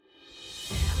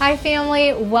Hi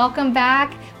family, welcome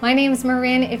back. My name is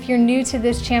Marin. If you're new to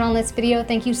this channel and this video,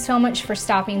 thank you so much for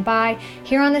stopping by.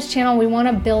 Here on this channel, we want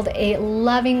to build a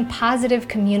loving, positive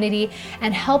community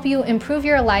and help you improve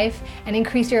your life and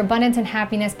increase your abundance and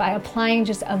happiness by applying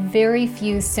just a very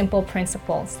few simple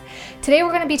principles. Today, we're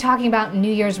going to be talking about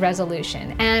New Year's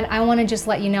resolution, and I want to just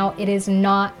let you know it is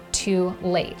not too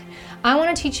late. I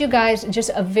want to teach you guys just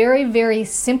a very, very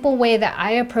simple way that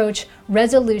I approach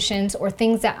resolutions or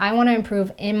things that I want to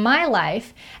improve in my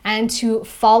life and to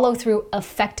follow through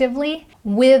effectively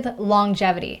with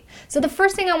longevity. So the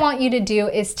first thing I want you to do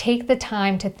is take the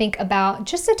time to think about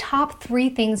just the top 3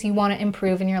 things you want to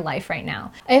improve in your life right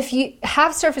now. If you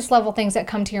have surface level things that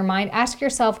come to your mind, ask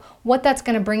yourself what that's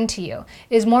going to bring to you.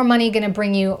 Is more money going to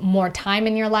bring you more time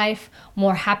in your life,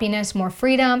 more happiness, more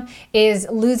freedom? Is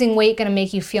losing weight going to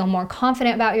make you feel more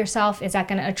confident about yourself? Is that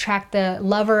going to attract the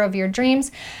lover of your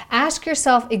dreams? Ask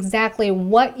yourself exactly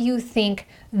what you think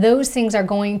those things are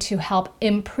going to help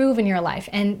improve in your life,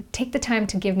 and take the time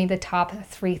to give me the top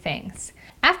 3 things.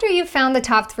 After you've found the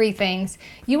top 3 things,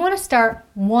 you want to start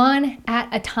one at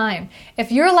a time.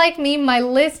 If you're like me, my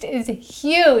list is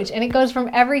huge and it goes from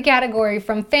every category,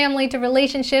 from family to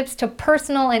relationships to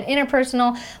personal and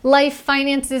interpersonal, life,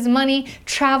 finances, money,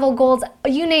 travel goals,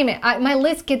 you name it. My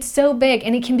list gets so big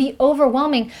and it can be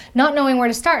overwhelming not knowing where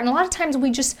to start. And a lot of times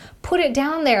we just put it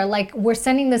down there like we're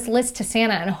sending this list to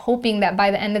Santa and hoping that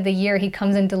by the end of the year he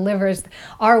comes and delivers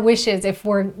our wishes if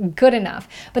we're good enough.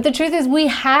 But the truth is we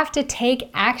have to take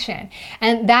action,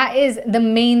 and that is the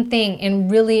main thing in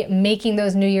really making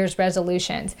those New Year's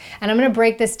resolutions. And I'm going to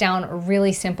break this down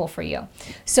really simple for you.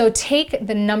 So take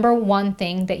the number 1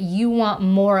 thing that you want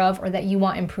more of or that you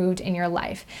want improved in your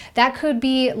life. That could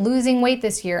be losing weight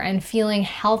this year and feeling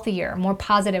healthier, more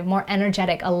positive, more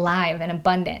energetic, alive, and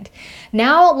abundant.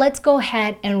 Now let's go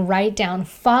ahead and write down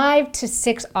 5 to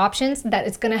 6 options that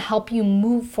is going to help you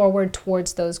move forward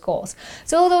towards those goals.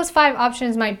 So those 5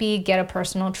 options might be get a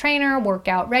personal trainer, work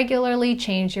out regularly,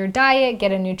 change your diet,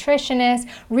 get a nutritionist,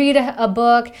 read a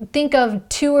book, think of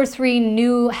 2 or 3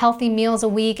 new healthy meals a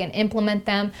week and implement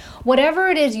them. Whatever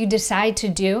it is you decide to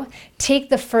do, take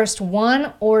the first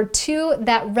 1 or 2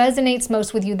 that resonates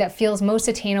most with you, that feels most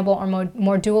attainable or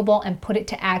more doable, and put it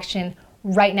to action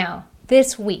right now.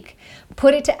 This week.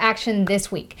 Put it to action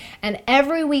this week. And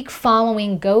every week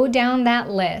following, go down that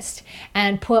list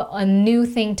and put a new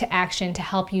thing to action to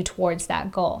help you towards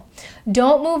that goal.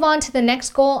 Don't move on to the next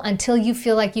goal until you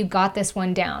feel like you got this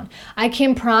one down. I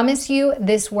can promise you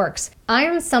this works. I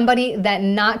am somebody that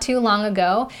not too long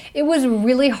ago, it was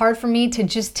really hard for me to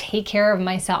just take care of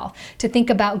myself, to think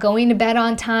about going to bed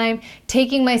on time,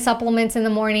 taking my supplements in the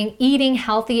morning, eating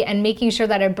healthy, and making sure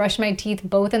that I brush my teeth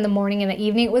both in the morning and the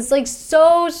evening. It was like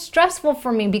so stressful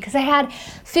for me because I had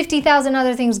 50,000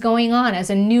 other things going on as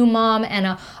a new mom and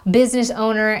a business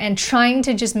owner and trying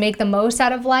to just make the most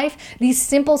out of life. These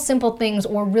simple things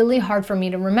were really hard for me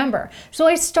to remember. So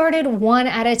I started one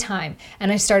at a time, and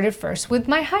I started first with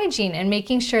my hygiene and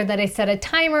making sure that I set a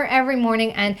timer every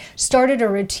morning and started a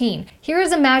routine. Here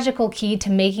is a magical key to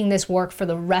making this work for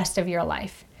the rest of your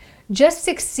life. Just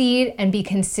succeed and be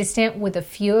consistent with a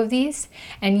few of these,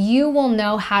 and you will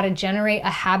know how to generate a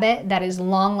habit that is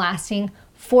long-lasting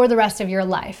for the rest of your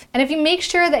life. And if you make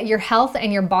sure that your health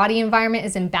and your body environment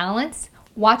is in balance,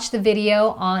 watch the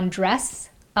video on dress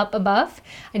up above.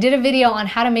 I did a video on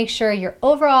how to make sure your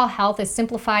overall health is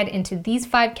simplified into these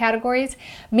 5 categories.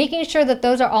 Making sure that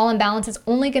those are all in balance is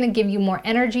only going to give you more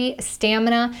energy,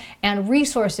 stamina, and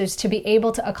resources to be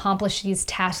able to accomplish these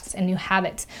tasks and new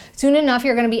habits. Soon enough,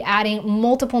 you're going to be adding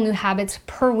multiple new habits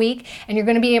per week, and you're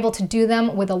going to be able to do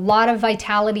them with a lot of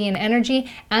vitality and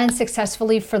energy and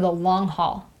successfully for the long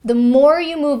haul. The more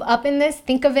you move up in this,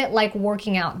 think of it like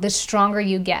working out, the stronger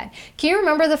you get. Can you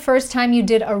remember the first time you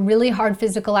did a really hard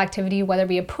physical activity, whether it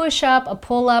be a push-up, a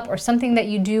pull-up, or something that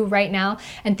you do right now,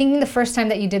 and thinking the first time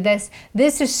that you did this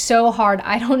is so hard,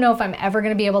 I don't know if I'm ever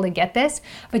gonna be able to get this,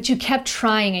 but you kept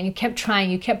trying and you kept trying,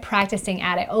 you kept practicing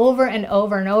at it over and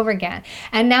over and over again.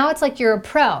 And now it's like you're a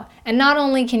pro. And not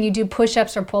only can you do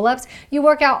push-ups or pull-ups, you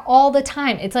work out all the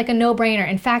time. It's like a no-brainer.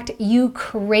 In fact, you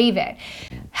crave it.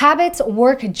 Habits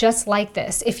work just like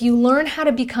this. If you learn how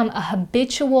to become a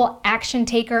habitual action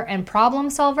taker and problem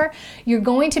solver, you're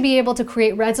going to be able to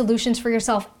create resolutions for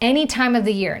yourself any time of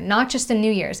the year, not just the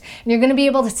New Year's. And you're going to be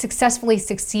able to successfully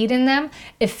succeed in them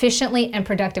efficiently and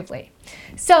productively.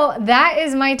 So that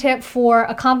is my tip for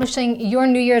accomplishing your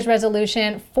New Year's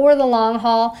resolution for the long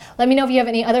haul. Let me know if you have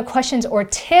any other questions or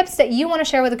tips that you want to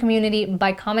share with the community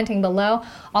by commenting below.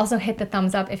 Also hit the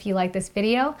thumbs up if you like this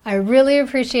video. I really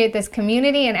appreciate this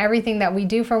community and everything that we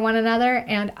do for one another,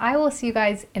 and I will see you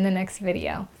guys in the next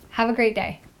video. Have a great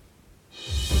day.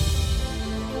 you.